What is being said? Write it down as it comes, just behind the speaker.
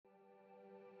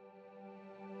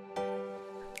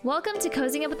Welcome to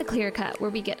Cozying Up with the Clear Cut, where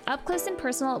we get up close and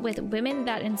personal with women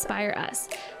that inspire us.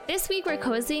 This week, we're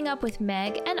cozying up with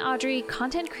Meg and Audrey,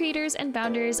 content creators and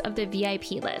founders of the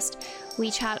VIP List.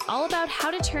 We chat all about how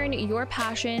to turn your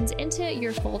passions into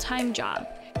your full-time job.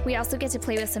 We also get to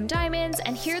play with some diamonds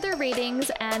and hear their ratings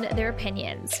and their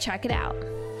opinions. Check it out.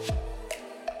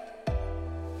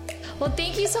 Well,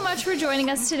 thank you so much for joining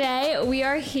us today. We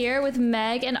are here with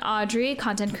Meg and Audrey,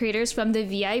 content creators from the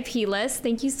VIP List.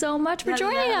 Thank you so much for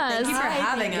joining us. Thank you for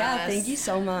having us. Yeah, thank you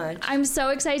so much. I'm so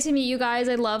excited to meet you guys.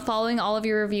 I love following all of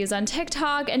your reviews on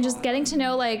TikTok and just getting to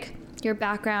know like your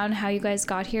background, how you guys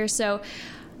got here. So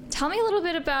tell me a little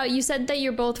bit about, you said that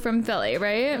you're both from Philly,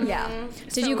 right? Yeah.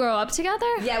 Did you grow up together?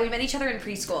 Yeah, we met each other in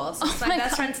preschool. So it's my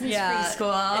best friend since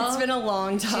preschool. It's been a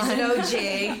long time. She's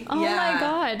an OG. Oh my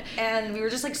God. And we were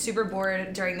just like super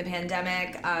bored during the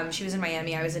pandemic. She was in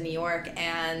Miami, I was in New York,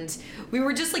 and we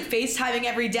were just like FaceTiming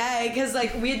every day because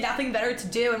like we had nothing better to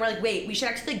do, and we're like, wait, we should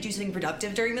actually like do something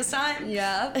productive during this time.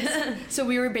 Yeah. So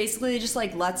we were basically just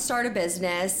like, let's start a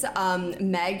business.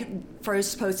 Meg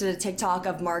first posted a TikTok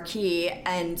of Marquee,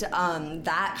 and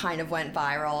that kind of went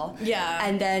viral. Yeah.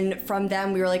 And then from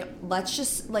them, we were like, let's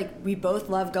just, like, we both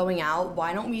love going out.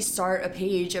 Why don't we start a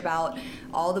page about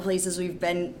all the places we've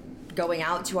been going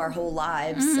out to our whole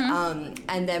lives?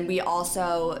 And then we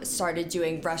also started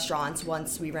doing restaurants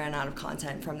once we ran out of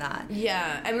content from that.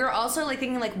 Yeah, and we were also like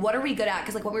thinking like, what are we good at?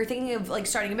 Because like when we were thinking of like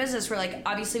starting a business, we're like,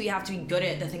 obviously we have to be good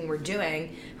at the thing we're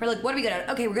doing. We're like, what are we good at?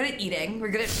 Okay, we're good at eating, we're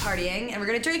good at partying, and we're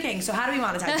good at drinking. So how do we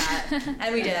monetize that?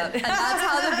 And we did. And that's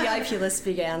how the VIP List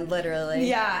began, literally.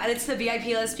 Yeah, and it's the VIP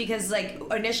List because like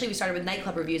initially we started with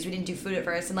nightclub reviews. We didn't do food at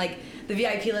first, and like the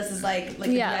VIP List is like the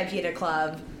VIP at a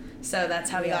club. So that's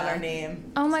how we got our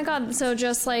name. Oh my God. So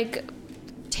just like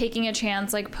taking a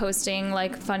chance, like posting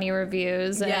like funny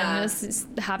reviews and just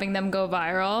having them go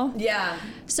viral. Yeah.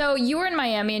 So you were in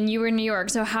Miami and you were in New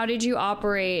York. So how did you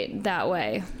operate that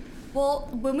way? Well,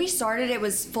 when we started, it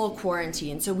was full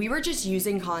quarantine. So we were just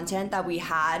using content that we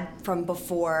had from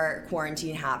before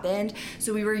quarantine happened.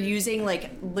 So we were using like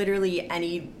literally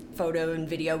any photo and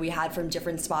video we had from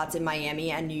different spots in Miami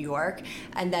and New York.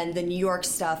 And then the New York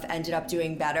stuff ended up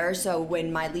doing better. So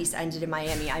when my lease ended in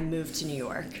Miami, I moved to New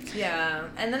York. Yeah.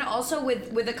 And then also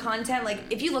with the content, like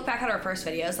if you look back at our first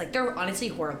videos, like they're honestly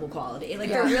horrible quality. Like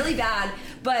they're really bad,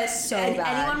 but bad.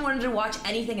 anyone wanted to watch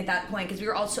anything at that point because we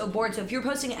were all so bored. So if you're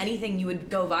posting anything, you would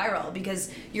go viral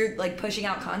because you're like pushing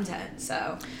out content.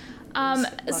 So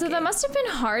so that must have been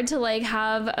hard to like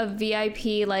have a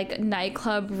VIP like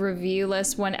nightclub review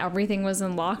list when everything was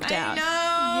in lockdown. I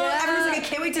know. Yeah. Everyone's like, I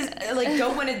can't wait to like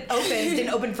go when it opens. Didn't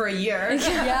open for a year.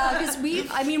 Yeah, because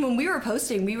when we were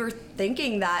posting, we were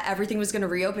thinking that everything was going to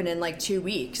reopen in like 2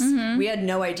 weeks. We had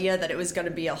no idea that it was going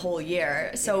to be a whole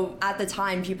year. So at the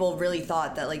time, people really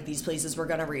thought that like these places were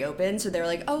going to reopen. So they were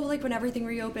like, oh, like when everything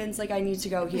reopens, like I need to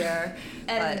go here.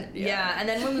 And but, and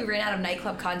then when we ran out of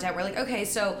nightclub content, we're like, okay,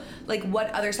 so like what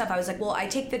other stuff? I was like, well, I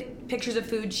take the pictures of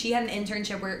food. She had an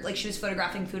internship where like she was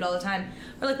photographing food all the time.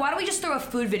 We're like, why don't we just throw a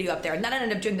food video up there? And that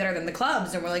ended up doing better than the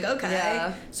clubs. And we're like, okay.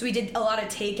 Yeah. So we did a lot of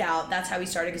takeout. That's how we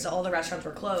started because all the restaurants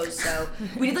were closed. So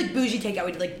we did like bougie takeout.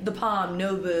 We did like the Palm,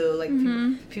 Nobu, like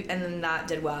people, and then that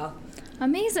did well.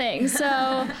 Amazing.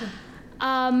 So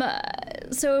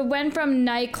so it went from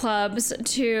nightclubs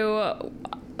to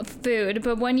food,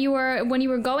 but when you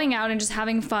were going out and just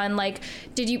having fun, like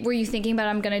were you thinking about,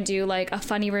 I'm gonna do like a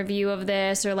funny review of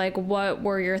this, or like what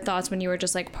were your thoughts when you were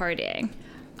just like partying?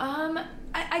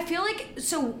 I feel like,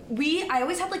 I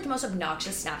always had like the most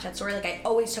obnoxious Snapchat story. Like I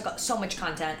always took up so much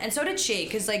content, and so did she,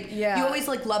 because like you always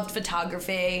like loved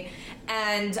photography,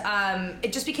 and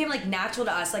it just became like natural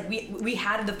to us. Like we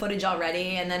had the footage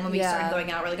already, and then when we started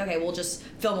going out, we're like, okay, we'll just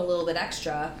film a little bit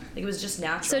extra. Like it was just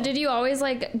natural. So did you always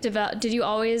like did you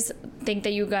always think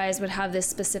that you guys would have this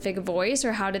specific voice,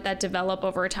 or how did that develop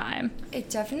over time? It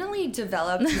definitely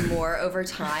developed more over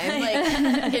time.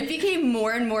 Like it became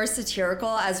more and more satirical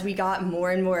as we got more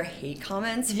and more hate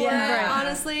comments for it,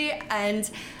 honestly. And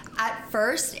at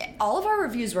first, all of our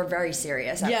reviews were very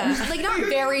serious. Like not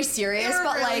very serious,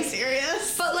 but really like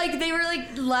serious. But like they were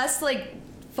like less like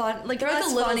fun, like they're like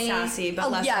less a little funny, sassy, but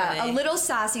less funny. a little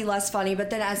sassy, less funny. But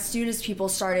then as soon as people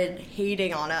started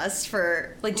hating on us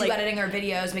for like editing our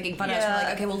videos, making fun of us, we're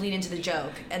like, okay, we'll lean into the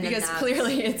joke, and because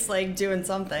clearly it's like doing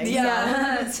something.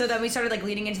 So then we started like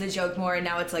leaning into the joke more, and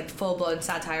now it's like full blown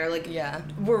satire. Like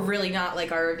we're really not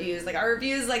like our reviews. Like our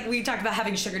reviews, like we talked about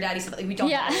having sugar daddies, like we don't.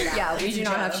 Do that. We do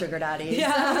not have sugar daddies.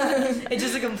 Yeah, it's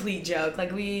just a complete joke.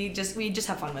 Like we just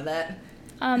have fun with it.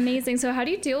 Amazing. So how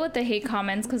do you deal with the hate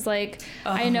comments? Because like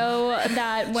I know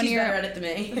that when She's you're better at it than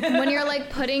me. when you're like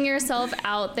putting yourself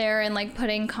out there and like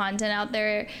putting content out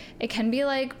there, it can be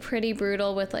like pretty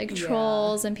brutal with like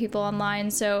trolls and people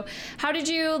online. So how did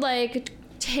you like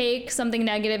take something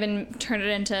negative and turn it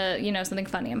into, you know, something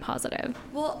funny and positive?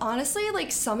 Well, honestly,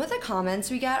 like some of the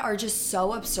comments we get are just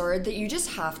so absurd that you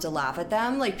just have to laugh at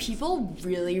them. Like people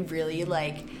really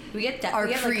like we get are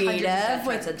we get, creative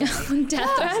like, with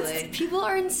Death threats? People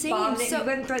are insane. We've So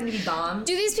been threatened to be bombed.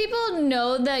 Do these people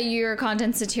know that your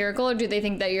content's satirical, or do they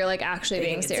think that you're like actually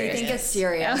being think it's serious? they think it's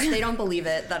serious. They don't believe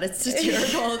it that it's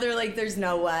satirical. They're like, there's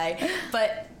no way.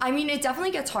 But I mean, it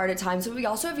definitely gets hard at times, but we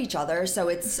also have each other, so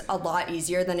it's a lot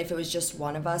easier than if it was just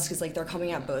one of us, because like they're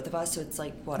coming at both of us, so it's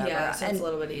like whatever. Yeah, so it's a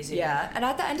little bit easier. Yeah, and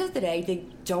at the end of the day, they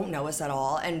don't know us at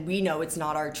all, and we know it's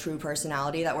not our true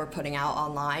personality that we're putting out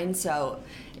online, so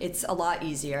it's a lot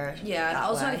easier. Yeah, and that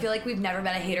also way. I feel like we've never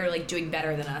met a hater like doing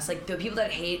better than us. Like the people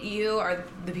that hate you are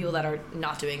the people that are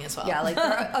not doing as well. Yeah, like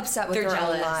they're upset with They're their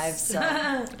jealous. own lives.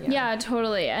 So, Yeah,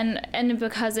 totally. And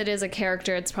because it is a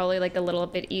character, it's probably like a little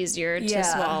bit easier to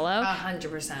swallow.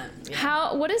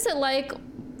 100%. What is it like,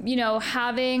 you know,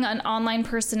 having an online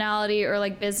personality or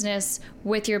like business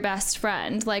with your best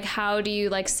friend? Like how do you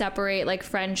like separate like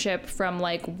friendship from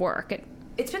like work?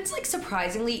 It's been like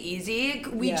surprisingly easy.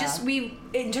 We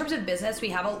in terms of business, we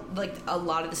have a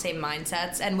lot of the same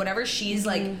mindsets, and whatever she's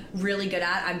like really good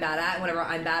at, I'm bad at, and whatever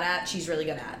I'm bad at, she's really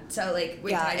good at. So like,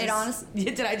 wait,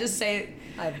 did I just say?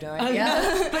 I have no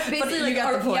idea. But basically, you like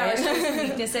got the point. our strengths and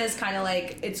weaknesses, kind of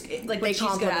like like They what she's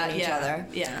good at. complement each other.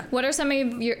 Yeah. What are some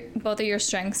of both of your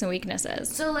strengths and weaknesses?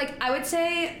 So like I would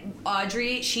say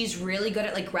Audrey, she's really good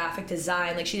at like graphic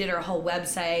design. Like she did her whole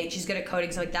website. She's good at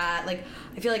coding, stuff like that. Like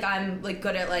I feel like I'm like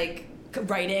good at like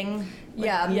writing.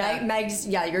 Like, Meg's,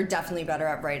 you're definitely better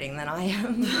at writing than I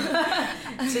am.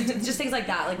 So just things like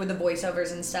that, like with the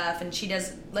voiceovers and stuff. And she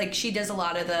does a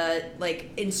lot of the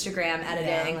like Instagram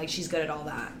editing. Like she's good at all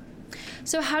that.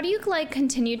 So how do you like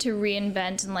continue to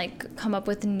reinvent and like come up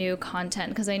with new content?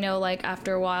 Because I know like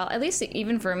after a while, at least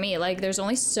even for me, like there's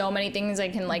only so many things I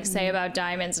can like say about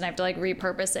diamonds, and I have to like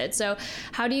repurpose it. So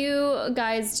how do you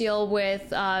guys deal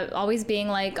with always being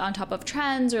like on top of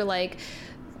trends, or like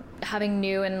having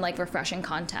new and like refreshing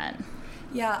content?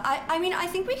 Yeah, I mean, I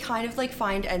think we kind of like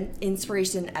find an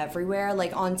inspiration everywhere.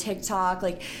 Like on TikTok,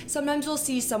 like sometimes we'll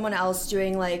see someone else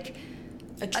doing like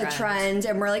a trend,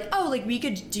 and we're like, oh, like we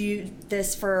could do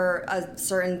this for a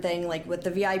certain thing, like with the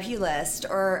VIP list,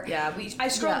 or I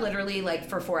scroll literally like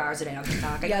for 4 hours a day on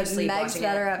TikTok. I go to sleep Meg's watching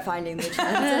better it. at finding the trends,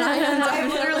 and I'm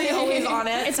literally always on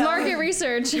it. It's market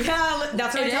research. Yeah,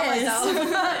 that's what I tell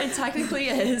myself. It technically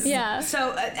is. Yeah.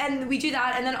 So, and we do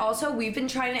that, and then also we've been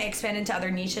trying to expand into other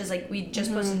niches. Like we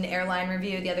just posted an airline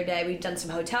review the other day. We've done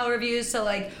some hotel reviews. So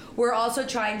like we're also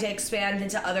trying to expand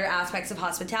into other aspects of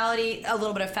hospitality, a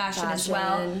little bit of fashion as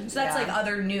well. So that's like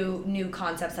other new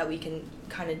concepts that we can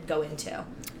kind of go into.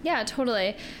 Yeah,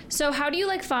 totally. So how do you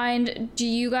like do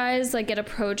you guys like get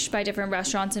approached by different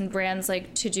restaurants and brands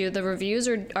like to do the reviews,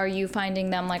 or are you finding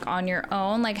them like on your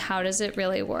own? Like how does it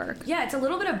really work? Yeah, it's a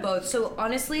little bit of both. So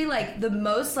honestly, like the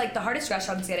hardest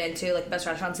restaurants to get into, like the best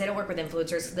restaurants, they don't work with influencers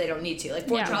because they don't need to. Like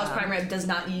Fort Charles Prime Rib does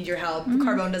not need your help.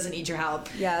 Carbone doesn't need your help.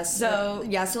 Yeah. So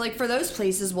like for those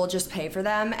places, we'll just pay for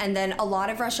them, and then a lot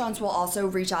of restaurants will also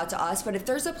reach out to us. But if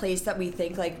there's a place that we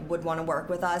think like would want to work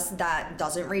with us that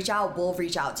doesn't reach out, we'll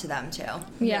reach out to them too.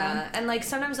 Yeah. And like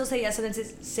sometimes they'll say yes, sometimes they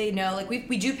say no. Like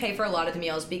we do pay for a lot of the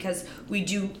meals because we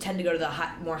do tend to go to the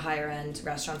more higher end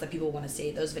restaurants that people want to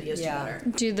see those videos together.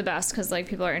 Do the best because like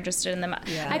people are interested in them.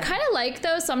 Yeah. I kind of like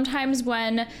though sometimes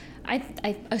when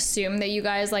I assume that you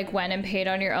guys like went and paid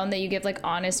on your own, that you give like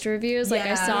honest reviews. Like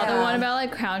I saw the one about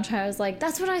like Crown Chai. I was like,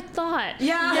 that's what I thought.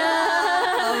 Yeah.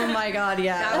 Oh my god,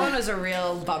 yeah. That one was a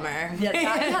real bummer.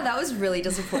 That was really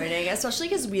disappointing, especially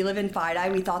because we live in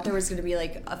FiDi. We thought there was going to be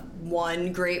like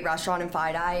one great restaurant in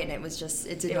FiDi, and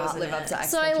it did not live up to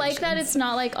expectations. So I like that it's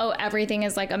not like, oh, everything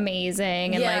is like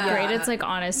amazing and like great. It's like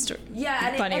honest,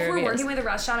 and funny if reviews. we're working with a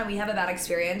restaurant and we have a bad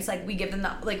experience, like we give them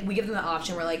the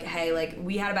option. We're like, hey, like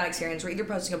we had a bad experience. We're either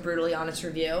posting a brutally honest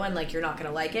review and like you're not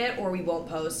gonna like it, or we won't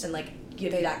post and like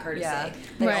give you that courtesy. Yeah,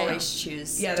 they always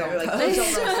choose. Yeah, don't they're like, post.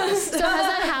 don't post. So has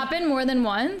that happened more than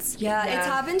once? Yeah, it's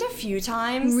happened a few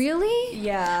times. Really?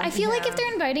 Yeah. I feel like if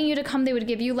they're inviting you to come, they would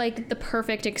give you like the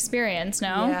perfect experience,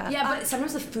 no? Yeah, but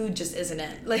sometimes the food just isn't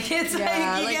it. Like it's like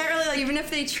you can't really like, even if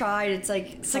they tried, it's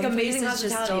like amazing places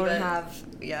just hospitality, don't but have.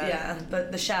 Yeah,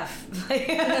 but the chef.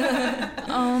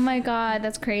 Oh my god,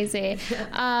 that's crazy.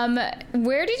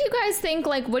 Where did you guys think,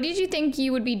 like, what did you think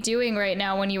you would be doing right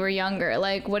now when you were younger?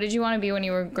 Like, what did you want to be when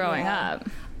you were growing up?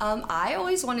 I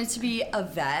always wanted to be a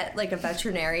vet, like a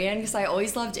veterinarian, because I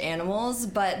always loved animals.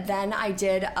 But then I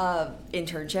did a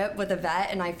internship with a vet,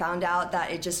 and I found out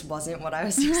that it just wasn't what I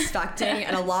was expecting,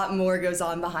 and a lot more goes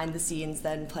on behind the scenes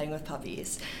than playing with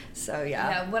puppies. So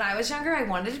yeah. When I was younger, I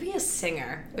wanted to be a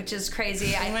singer, which is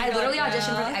crazy. I literally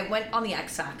auditioned for. I went on the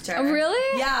X Factor. Oh,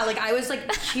 really? Yeah, like I was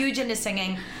like huge into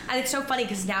singing, and it's so funny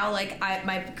because now like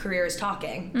my career is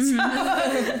talking. So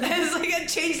it's like it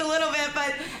changed a little bit,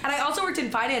 and I also worked in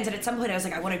finance. And at some point I was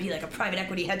like, I want to be like a private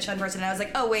equity hedge fund person. And I was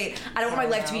like, oh wait, I don't want my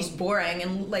life to be boring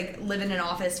and like live in an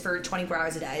office for 24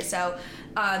 hours a day. So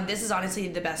this is honestly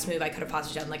the best move I could have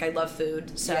possibly done. Like I love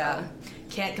food, so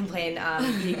can't complain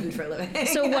eating food for a living.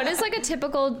 So what is like a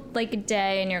typical like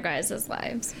day in your guys'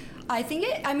 lives? I think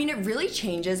it really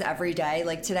changes every day.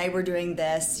 Like today we're doing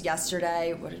this.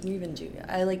 Yesterday, what did we even do?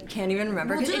 I like can't even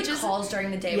remember. We'll do like calls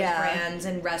during the day with brands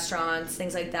and restaurants,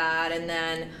 things like that, and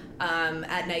then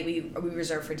at night we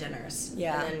reserve for dinners.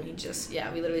 Yeah. And then we literally just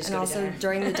and go to dinner. also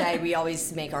during the day we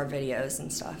always make our videos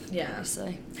and stuff. Yeah.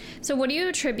 Obviously. So what do you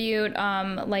attribute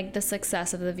like the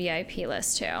success of the VIP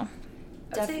list to?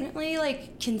 Definitely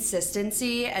like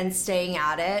consistency and staying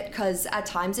at it, because at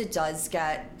times it does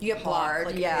get hard.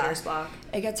 Like a creator's block.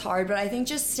 It gets hard, but I think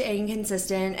just staying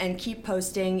consistent and keep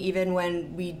posting even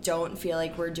when we don't feel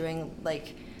like we're doing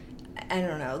like, I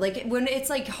don't know, like when it's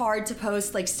like hard to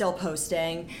post, like still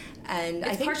posting. And it's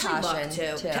I think passion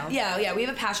too. Yeah, we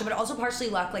have a passion, but also partially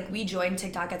luck. Like we joined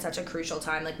TikTok at such a crucial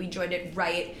time. Like we joined it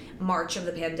right March of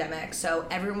the pandemic, so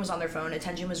everyone was on their phone.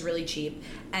 Attention was really cheap,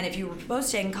 and if you were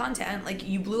posting content, like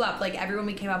you blew up. Like everyone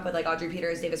we came up with, like Audrey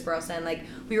Peters, Davis Burleson, like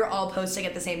we were all posting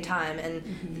at the same time,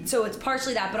 and so it's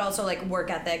partially that, but also like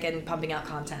work ethic and pumping out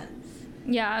content.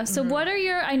 Yeah. So what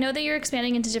are I know that you're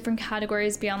expanding into different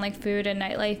categories beyond like food and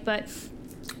nightlife, but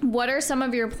what are some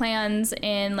of your plans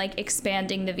in like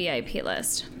expanding the VIP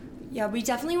list? Yeah, we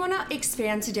definitely want to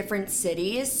expand to different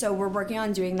cities, so we're working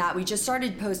on doing that. We just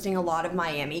started posting a lot of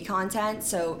Miami content,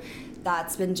 so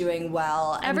that's been doing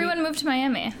well. And everyone moved to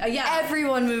Miami.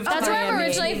 Everyone moved to Miami. That's where I'm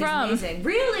originally from. Amazing.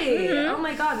 Really? Oh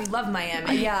my God, we love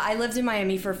Miami. Yeah, I lived in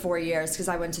Miami for 4 years because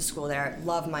I went to school there.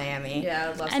 Love Miami. Yeah,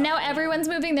 I love. And now everyone's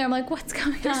moving there. I'm like, what's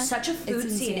going on? There's such a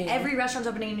food scene. Every restaurant's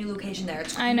opening a new location there.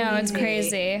 It's crazy. I know, it's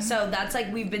crazy. So that's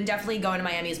like we've been definitely going to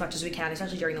Miami as much as we can,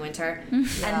 especially during the winter. And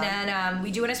then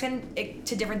we do want to expand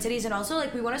to different cities, and also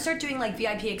like we want to start doing like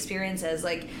VIP experiences,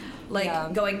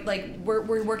 going like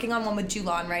we're working on one with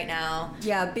Julan right now.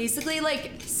 Yeah, basically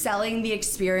like selling the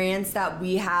experience that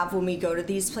we have when we go to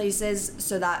these places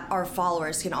so that our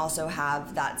followers can also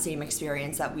have that same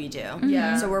experience that we do.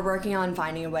 Yeah. So we're working on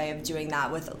finding a way of doing that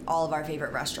with all of our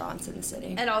favorite restaurants in the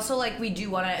city. And also like we do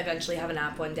want to eventually have an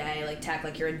app one day, like tech,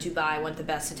 like you're in Dubai, want the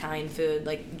best Italian food,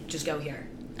 like just go here.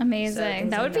 Amazing.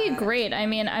 That would be great. I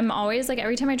mean, I'm always like,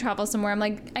 every time I travel somewhere, I'm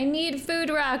like, I need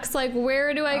food racks. Like,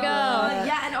 where do I go?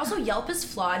 Yeah, and also Yelp is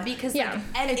flawed because and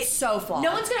it's so flawed.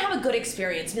 No one's gonna have a good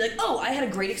experience. Be like, oh, I had a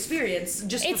great experience.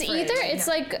 Just it's either it's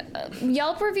like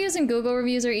Yelp reviews and Google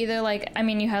reviews are either like, I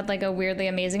mean, you had like a weirdly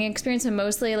amazing experience, and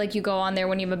mostly like you go on there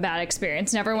when you have a bad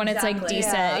experience, never when it's like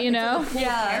decent, you know?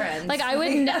 Like I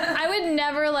would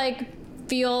never like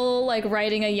feel like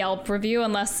writing a Yelp review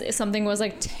unless something was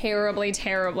like terribly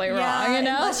wrong, you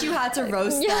know? Unless you had to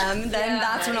roast them, then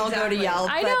that's when I'll go to Yelp.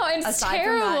 I know, it's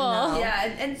terrible.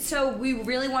 Yeah, and so we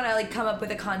really want to like come up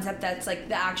with a concept that's like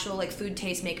the actual like food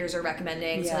tastemakers are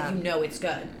recommending, so like you know it's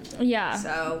good. Yeah.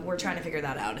 So we're trying to figure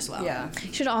that out as well. Yeah.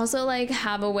 You should also like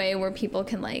have a way where people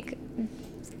can like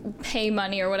pay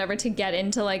money or whatever to get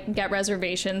into like get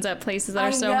reservations at places that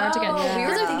are so hard to get. We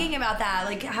were thinking about that,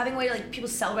 like having a way to like people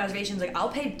sell reservations. Like I'll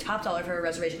pay top dollar for a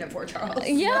reservation at Fort Charles.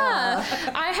 Yeah.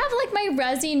 I have like my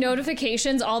Resi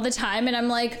notifications all the time, and I'm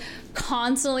like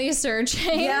constantly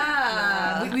searching.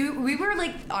 Yeah. We were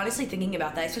like honestly thinking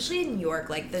about that, especially in New York.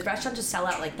 Like the restaurants just sell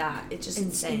out like that. It's just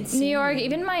insane. New York,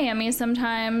 even Miami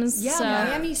sometimes. Yeah, so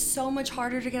Miami's so much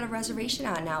harder to get a reservation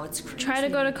at now. It's crazy. Try to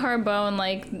go to Carbone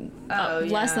like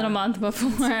less than a month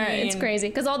before. It's crazy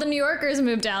because all the New Yorkers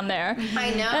moved down there.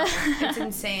 I know. It's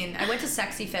insane. I went to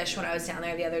Sexy Fish when I was down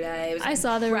there the other day. It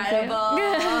was incredible.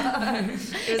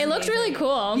 It looked really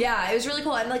cool. Yeah, it was really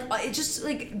cool. And like it just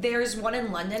like there's one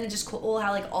in London. It's just cool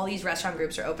how like all these restaurant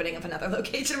groups are opening up another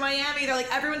location in Miami. They're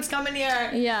like everyone's coming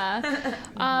here. Yeah.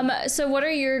 So what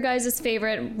are your guys'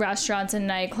 favorite restaurants and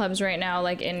nightclubs right now,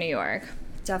 like in New York?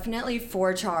 Definitely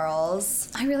Fort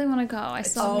Charles. I really want to go. I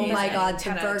saw. Oh my God,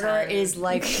 the burger is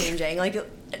life changing. Like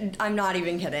I'm not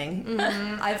even kidding.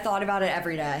 Mm-hmm. I've thought about it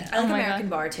every day. I like American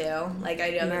Bar too. Like I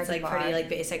know that's like Bar. pretty like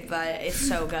basic, but it's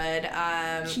so good.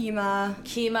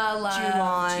 Kima,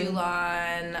 love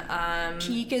Julan.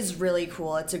 Peak is really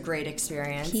cool. It's a great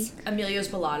experience. Peak. Emilio's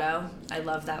Bellato. I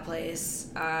love that place.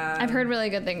 I've heard really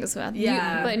good things about.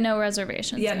 Yeah, but no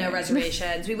reservations. Yeah, no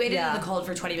reservations. We waited Yeah. in the cold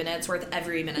for 20 minutes, worth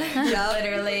every minute.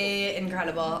 Literally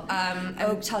incredible.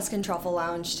 Oak Tuscan Truffle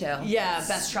Lounge too. Yeah,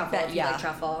 best truffle. If you like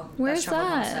truffle. Where's best truffle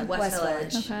that? pasta. West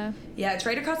Village. Okay. Yeah, it's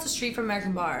right across the street from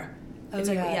American Bar. It's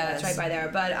like, yeah, it's right by there.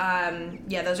 But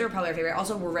yeah, those are probably our favorite.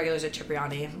 Also, we're regulars at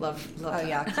Cipriani. Love. Oh that.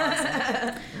 yeah,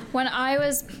 classic. When I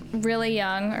was really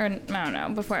young, or I don't know,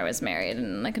 before I was married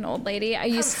and like an old lady, I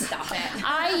used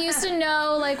to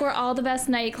know like where all the best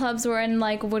nightclubs were and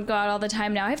like would go out all the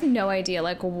time. Now I have no idea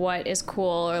like what is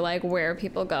cool or like where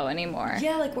people go anymore.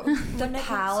 Yeah, like The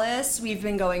Palace. We've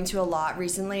been going to a lot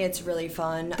recently. It's really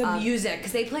fun. The music,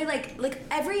 because they play like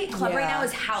every club right Yeah. now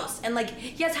is house, and like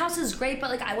yes, house is great, but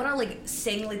like I want to like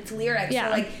sing like to lyrics. Yeah.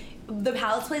 So, like the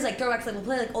Palace plays like throwbacks, like we'll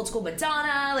play like old school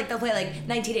Madonna, like they'll play like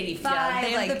 1985. Yeah,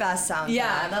 they have like, the best soundtrack.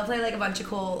 Yeah, they'll play like a bunch of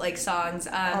cool like songs.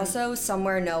 Also,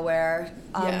 Somewhere Nowhere.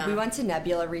 Yeah. We went to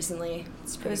Nebula recently.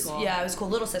 It's it pretty was, cool. yeah, it was cool.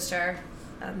 Little Sister.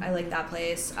 I like that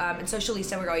place. And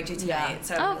Socialista we're going to tonight, Yeah.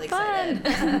 so I'm really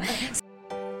excited.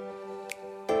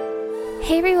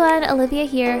 Hey everyone, Olivia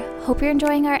here. Hope you're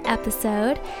enjoying our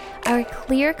episode. Our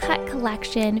Clear Cut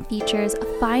collection features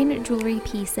fine jewelry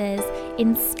pieces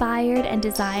inspired and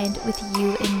designed with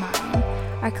you in mind.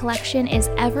 Our collection is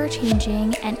ever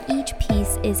changing and each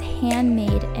piece is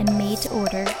handmade and made to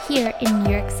order here in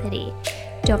New York City.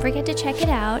 Don't forget to check it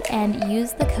out and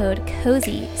use the code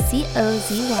COZY,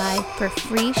 COZY, for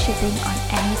free shipping on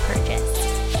any purchase.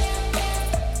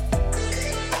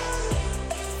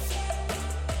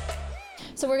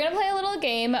 So we're gonna play a little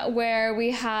game where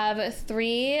we have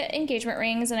 3 engagement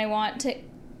rings, and I want to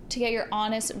get your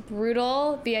honest,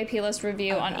 brutal VIP list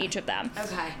review on each of them.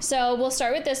 Okay. So we'll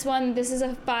start with this one. This is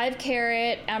a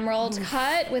 5-carat emerald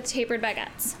cut with tapered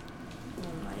baguettes.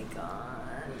 Oh my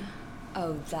god.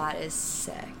 Oh, that is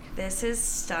sick. This is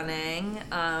stunning.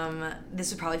 This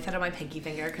would probably fit on my pinky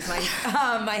finger because my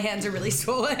my hands are really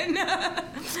swollen.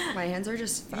 My hands are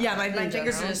just fat. Yeah, my in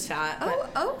fingers are general. just fat.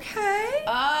 Oh, okay.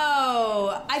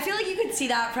 Oh, I feel like you could see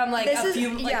that from like This a is-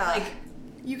 few, like, yeah. like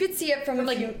You could see it from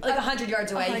like 100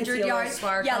 yards away. You can see a little 100 yards.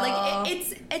 sparkle. Yeah, like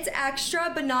it's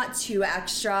extra, but not too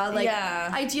extra. Like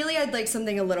Yeah. ideally, I'd like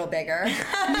something a little bigger.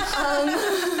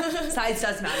 Size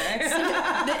does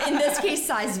matter. In this case,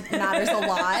 size matters a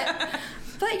lot.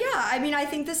 But yeah, I mean, I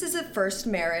think this is a first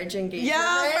marriage engagement.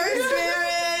 Yeah, ring.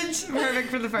 first marriage. Perfect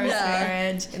for the first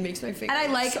marriage. It makes my finger.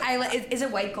 And I like. Is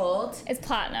it white gold? It's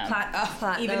platinum.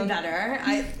 Platinum. Even better.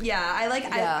 I like.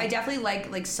 Yeah. I definitely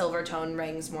like silver tone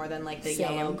rings more than like the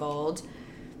Same. yellow gold.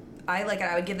 I like it.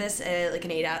 I would give this like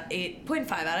an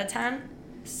 8.5 out of 10.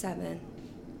 7.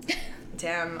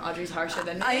 Damn, Audrey's harsher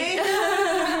than me.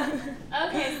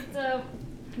 Okay, so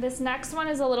this next one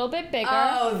is a little bit bigger.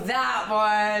 Oh, that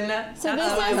one. So That's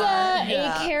this what I is want.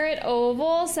 a 8-carat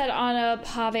oval set on a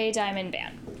pave diamond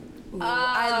band. Ooh,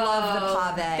 I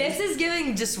love the pave. This is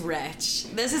giving just rich.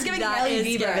 This is giving That Hailey is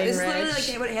Bieber. giving This is literally rich.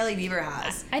 like what Hailey Bieber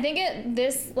has. I think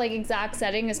this like exact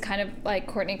setting is kind of like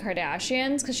Kourtney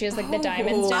Kardashian's because she has like the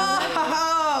diamonds down.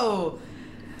 Oh.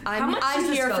 How much does I'm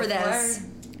this here go for this. for?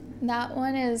 That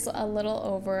one is a little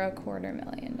over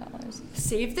 $250,000.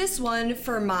 Save this one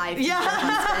for my future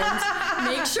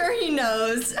husband. Make sure he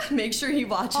knows. Make sure he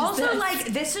watches Also, this. like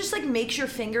this just like makes your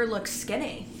finger look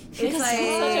skinny. It's Because like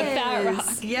it's such a fat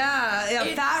rock. yeah,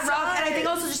 It fat rock, and I think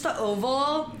does. also just the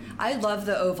oval. I love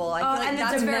the oval. I feel like and the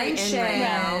that's very in dimension,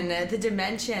 right now. the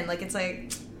dimension, like it's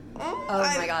like. Oh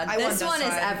my god, I want this one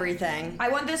is everything. I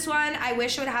want this one. I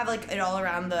wish it would have like it all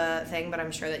around the thing, but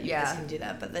I'm sure that you guys Yeah. can do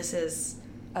that. But this is.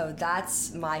 Oh,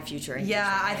 that's my future.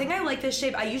 Yeah, I think I like this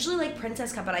shape. I usually like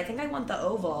princess cut, but I think I want the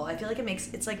oval. I feel like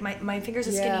it's like my finger's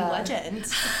a skinny Yeah. legend.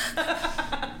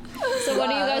 So what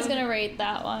are you guys gonna rate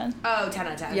that one? Oh, 10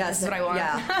 out of 10. Yes, This is what I want.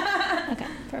 yeah. Okay,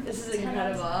 perfect. This is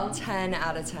incredible. 10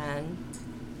 out of 10.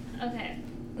 Okay.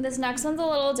 This next one's a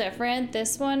little different.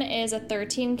 This one is a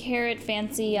 13-carat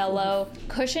fancy yellow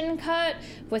cushion cut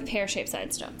with pear-shaped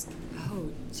side stones. Oh,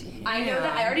 damn. I know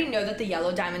that. I already know that the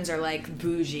yellow diamonds are like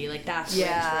bougie. Like that's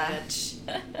Yeah. rich.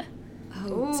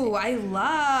 Oh, Ooh, I love.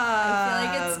 I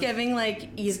feel like it's giving like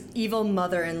evil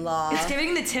mother-in-law. It's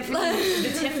giving the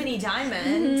Tiffany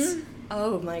diamonds.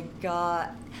 Oh my god.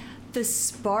 The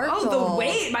sparkle. Oh, the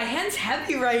weight. My hand's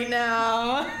heavy right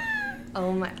now.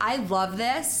 Oh my, I love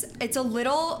this. It's a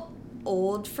little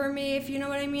old for me, if you know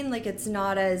what I mean. Like it's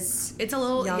not as It's a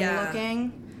little young yeah.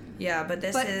 looking. Yeah, but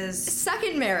this is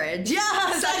second marriage. Yeah,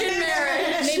 second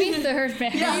marriage. Maybe third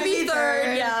marriage. Yeah, maybe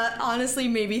third. Yeah, honestly,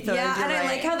 maybe third. Yeah, and right. I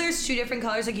like how there's two different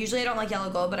colors. Like usually I don't like yellow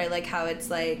gold, but I like how it's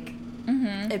like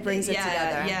it brings it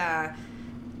together. Yeah,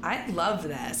 I love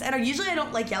this. And usually I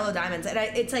don't like yellow diamonds, and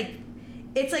it's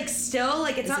like still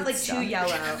like it's not like too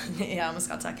yellow. Yeah, I almost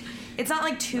got stuck. It's not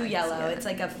like too yellow. It's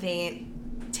like a faint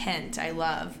tint. I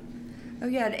love. Oh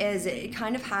yeah, it is. It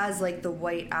kind of has like the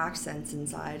white accents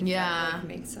inside. Yeah. That, like,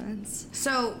 makes sense.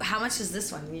 So how much does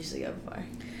this one usually go for?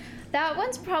 That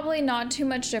one's probably not too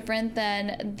much different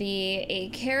than the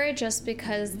 8 carat, just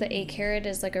because the 8 carat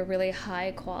is like a really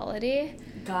high quality.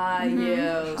 Got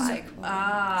you. High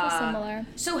quality. So similar.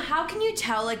 So how can you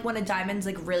tell like when a diamond's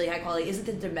like really high quality? Is it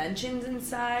the dimensions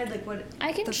inside? Like what?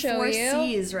 I can The show 4 you.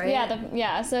 Cs, right?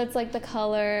 Yeah, so it's like the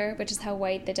color, which is how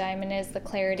white the diamond is, the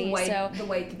clarity. The white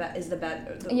so is the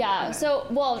bet. yeah, okay. so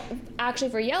well, actually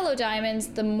for yellow diamonds,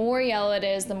 the more yellow it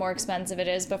is, the more expensive it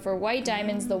is. But for white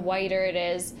diamonds, the whiter it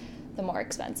is, the more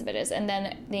expensive it is. And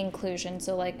then the inclusion,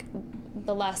 so like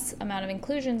the less amount of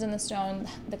inclusions in the stone,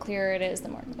 the clearer it is, the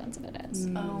more expensive it is. Oh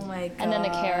my god. And then the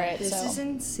carat. This so. is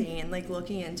insane. Like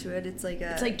looking into it, it's like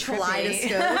a trippy. kaleidoscope.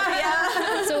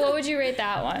 Yeah. So what would you rate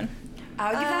that one?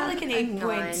 I would give that like an a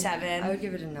 8.7. I would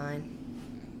give it a 9.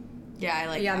 Yeah, I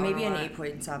like. Yeah, that maybe one an a lot.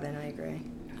 8.7. I agree.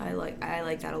 I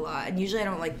like that a lot. And usually I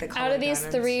don't like the color. Out of these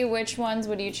diamonds. 3, which ones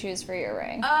would you choose for your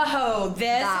ring? Oh,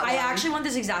 this! That I one. actually want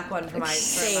this exact one for my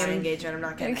Same. engagement. I'm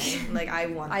not kidding. Like I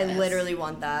want. I this. literally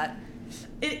want that.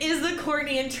 It is the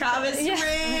Courtney and Travis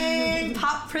ring,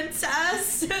 Pop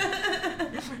Princess.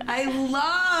 I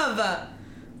love.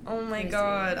 Oh my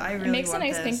god, I really It makes a want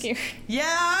nice this. pinky. Yeah,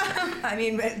 I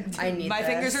mean, I need my this.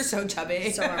 fingers are so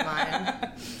chubby. So are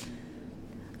mine.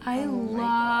 I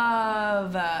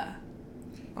love.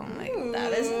 Oh my god,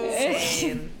 that is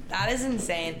insane. That is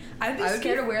insane. I would be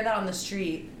scared to wear that on the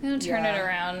street. I'm gonna turn it Yeah.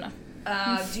 around.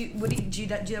 Do you do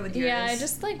that with yours? Yeah, I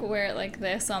just like wear it like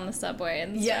this on the subway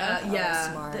and stuff.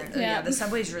 smart. Yeah, the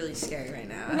subway's really scary right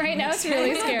now. Right now it's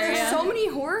really scary. There's Yeah. so many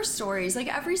horror stories.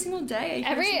 Like every single day.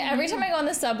 I hear Every time I go on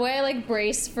the subway, I like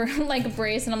brace,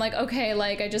 and I'm like, okay,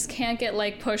 like I just can't get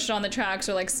like pushed on the tracks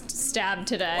or like stabbed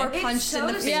today. Or punched in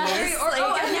the face. Yeah. Or,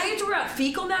 and now you have to worry about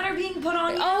fecal matter being put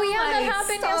on you. Oh yeah, that Like,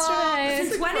 happened stop. yesterday.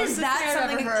 Since when is that I've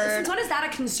something? ever heard. Since when is that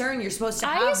a concern you're supposed to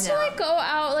have I used to now? like go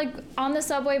out like on the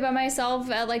subway by myself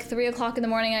at like 3:00 in the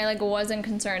morning. I like wasn't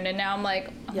concerned, and now I'm like,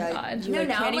 oh Yeah, my god. you, No, like,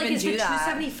 now can't I'm like, even is do the that.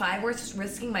 275 worth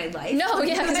risking my life? No,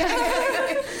 yeah,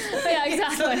 exactly. yeah,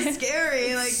 exactly. So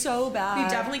scary. Like so bad. we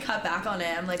definitely cut back on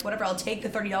it. I'm like, whatever. I'll take the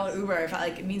 $30 Uber if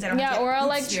it means I don't. have Yeah, to get or I'll poop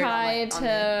like smeared on try my- on me.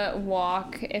 to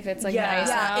walk if it's like Yeah. nice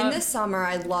Yeah, out. in the summer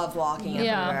I love walking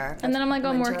everywhere. and then I'm like,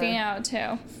 I'm Winter- working out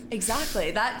too.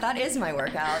 Exactly. That is my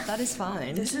workout. That is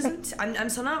fine. This isn't. I'm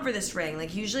still not over this ring.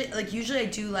 Usually I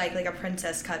do like a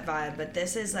princess cut vibe, but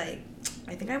this is like,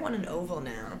 I think I want an oval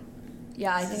now.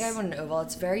 Yeah, I think I want an oval.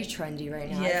 It's very trendy right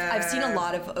now. Yeah. I've seen a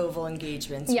lot of oval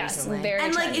engagements Yes, recently. very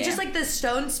And like trendy. it's just like the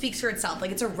stone speaks for itself.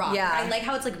 Like it's a rock. Yeah. I like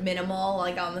how it's like minimal,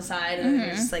 like on the side, and then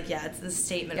you're just like, yeah, it's the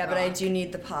statement. Yeah, but I rock. do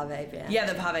need the pave band. Yeah,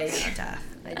 the pave stuff.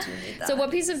 I do need that. So what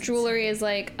piece of jewelry is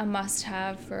like a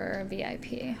must-have for a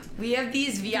VIP? We have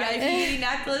these VIP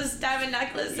diamond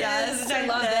necklaces. Yes, which I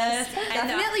love this. And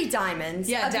now- Definitely diamonds.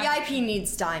 Yeah, a VIP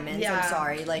needs diamonds. I'm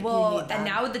sorry. Like well, you need that. and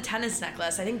now with the tennis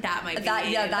necklace, I think that might be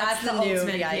that's the new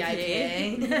ultimate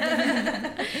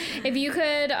VIP. If you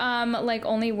could like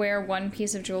only wear one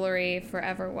piece of jewelry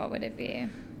forever, what would it be?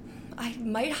 I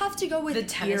might have to go with The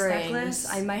tennis earrings. necklace?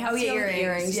 I might have Oh, to yeah, go with earrings,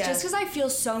 earrings. yeah. Just because I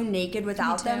feel so naked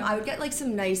without them. too. I would get like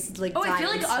some nice like. Oh, I feel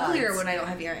like diamond uglier studs. when I don't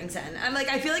have earrings in. I'm like,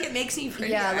 I feel like it makes me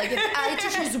prettier. Yeah, like if I had to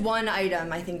choose one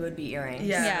item, I think it would be earrings.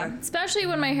 Yeah. Yeah, especially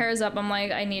when my hair is up, I'm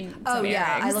like, I need some Oh yeah,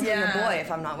 I earrings. look like Yeah. a boy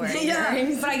if I'm not wearing Yeah,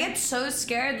 earrings. but I get so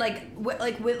scared,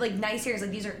 with nice earrings.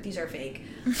 Like these are fake.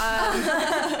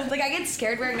 Like I get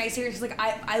scared wearing nice earrings. Like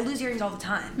I lose earrings all the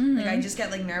time. Like I just get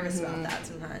like nervous about that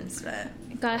sometimes. But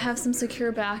Gotta have some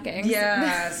secure backings.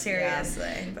 yeah, seriously.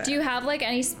 But. Do you have like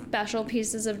any special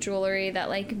pieces of jewelry that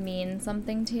like mean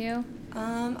something to you?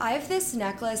 I have this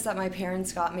necklace that my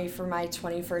parents got me for my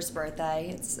 21st birthday.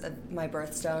 It's my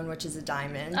birthstone, which is a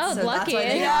diamond. Oh, so lucky. That's why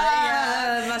they got it.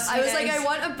 Yeah, Yeah. must be I was like, nice. I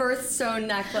want a birthstone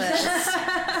necklace.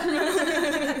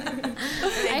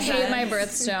 I hate my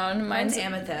birthstone. Mine's Mine's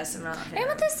amethyst. I'm not a fan.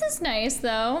 amethyst is nice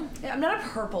though. Yeah, I'm not a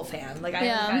purple fan. Like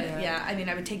Yeah. I mean,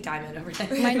 I would take diamond over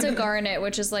that. Mine's a garnet,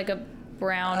 which is like a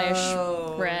brownish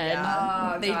red.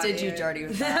 Yeah. Oh, They got did you you. dirty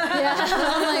with that.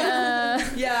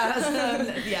 Yeah. I'm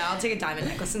like, Yeah, I'll take a diamond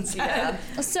necklace instead.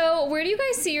 So where do you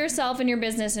guys see yourself in your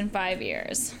business in 5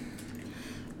 years?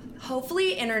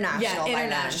 Hopefully international. Yeah,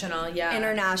 international. Yeah,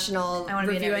 international. I want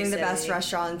to be in every reviewing the best city.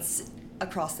 restaurants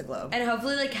across the globe. And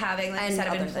hopefully, like, having, like, a And set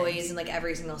of other employees things. in, like,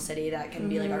 every single city that can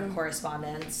be, like, our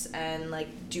correspondents and, like,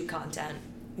 do content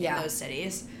in those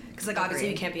cities. Because, like, obviously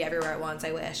we can't be everywhere at once,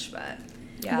 I wish, but...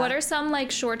 Yeah. What are some, like,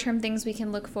 short-term things we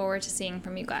can look forward to seeing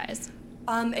from you guys?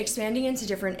 Expanding into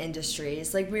different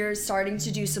industries. Like, we're starting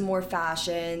to do some more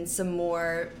fashion, some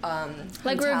more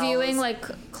Like hotels. reviewing, like,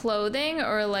 clothing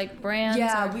or, like, brands?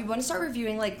 Yeah, or- we want to start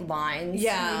reviewing, like, lines,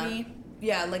 maybe.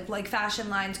 Yeah, like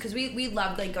fashion lines, because we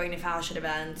love, like, going to fashion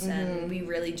events, and we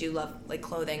really do love, like,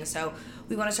 clothing, so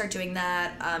we want to start doing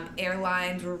that.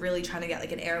 Airlines, we're really trying to get,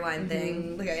 like, an airline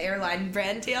thing, like an airline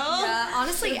brand deal. Yeah,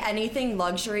 honestly, anything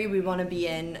luxury we want to be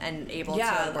in and able to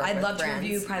work I'd with love brands. to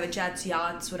review private jets,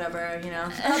 yachts, whatever, you know.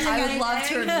 I would love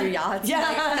to review yachts.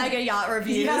 Yeah. Mega yacht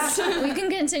reviews. Yeah. We can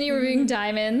continue reviewing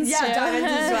diamonds. Yeah, too.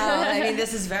 diamonds as well. I mean,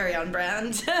 this is very on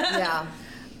brand. Yeah.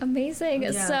 Amazing.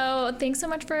 Yeah. So thanks so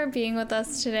much for being with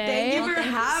us today. Thank you for Thank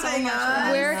you so having much for us.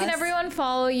 having Where can us. everyone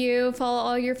follow you? Follow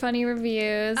all your funny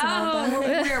reviews. And all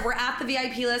that? We're at the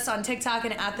VIP list on TikTok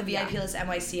and at the VIP list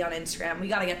NYC on Instagram. We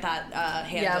gotta get that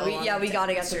handle. We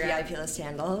gotta get the Instagram. VIP list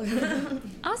handle.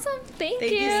 Awesome. Thank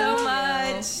Thank you so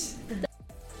much.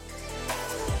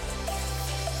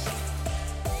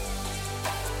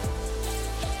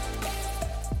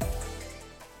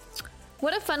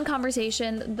 What a fun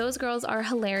conversation. Those girls are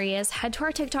hilarious. Head to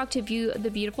our TikTok to view the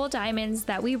beautiful diamonds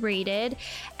that we rated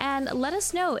and let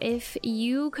us know if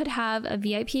you could have a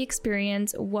VIP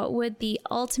experience. What would the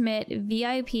ultimate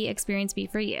VIP experience be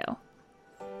for you?